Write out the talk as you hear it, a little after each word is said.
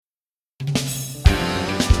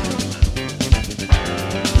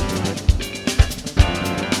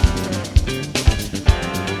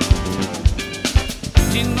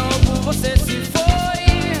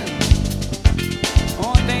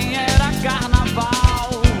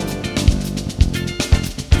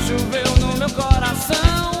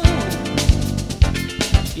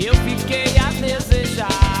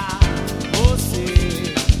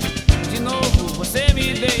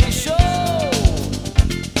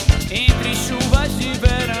de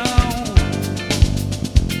verão,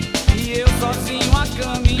 e eu sozinho a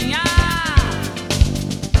caminhar,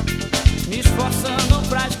 me esforçando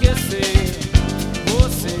pra esquecer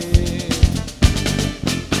você.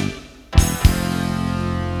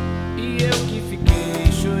 E eu que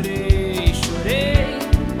fiquei, chorei, chorei,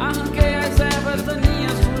 arranquei as ervas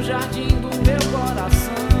daninhas do jardim do meu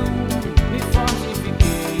coração. Me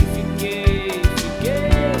fortifiquei, fiquei,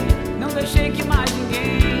 não deixei que mais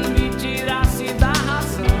ninguém me tirasse da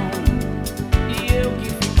razão. E eu que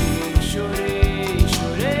fiquei, chorei,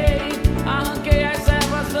 chorei, arranquei as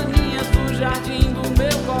ervas daninhas do jardim do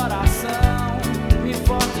meu coração. Me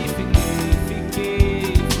fortifiquei,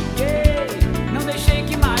 fiquei, não deixei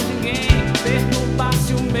que mais ninguém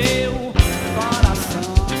perturbasse o meu coração.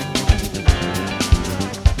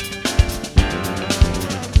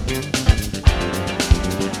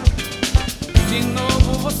 De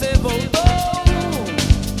novo você voltou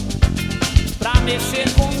pra mexer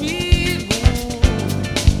comigo,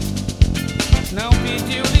 não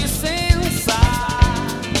pediu licença,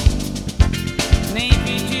 nem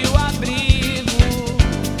pediu abrigo.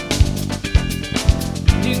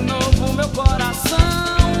 De novo meu coração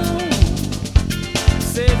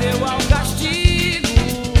cedeu ao castigo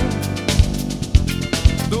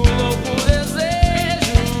do louco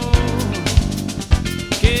desejo,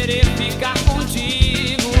 querer ficar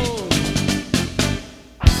contigo.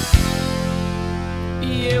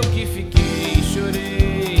 E eu que fiquei,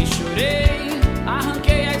 chorei, chorei,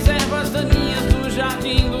 arranquei as ervas daninhas do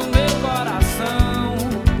jardim do meu coração.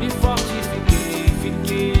 Me fortifiquei,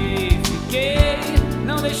 fiquei,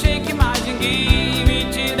 não deixei que mais ninguém